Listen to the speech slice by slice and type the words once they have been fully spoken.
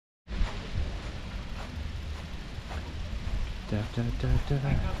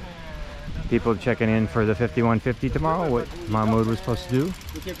People checking in for the 5150 tomorrow, what Mahmoud was supposed to do.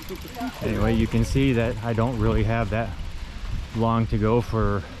 Anyway, you can see that I don't really have that long to go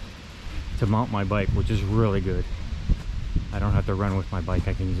to mount my bike, which is really good. I don't have to run with my bike.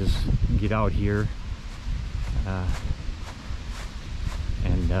 I can just get out here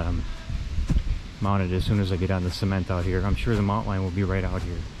and mount it as soon as I get on the cement out here. I'm sure the mount line will be right out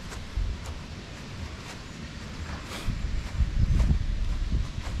here.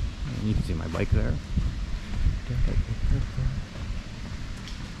 And you can see my bike there.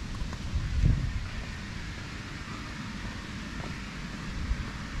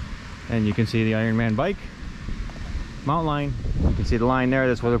 And you can see the Ironman bike mount line. You can see the line there.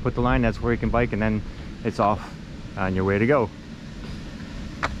 That's where they put the line. That's where you can bike, and then it's off on your way to go.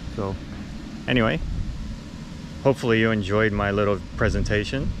 So anyway, hopefully you enjoyed my little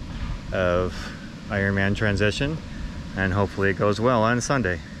presentation of Ironman transition, and hopefully it goes well on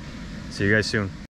Sunday. See you guys soon.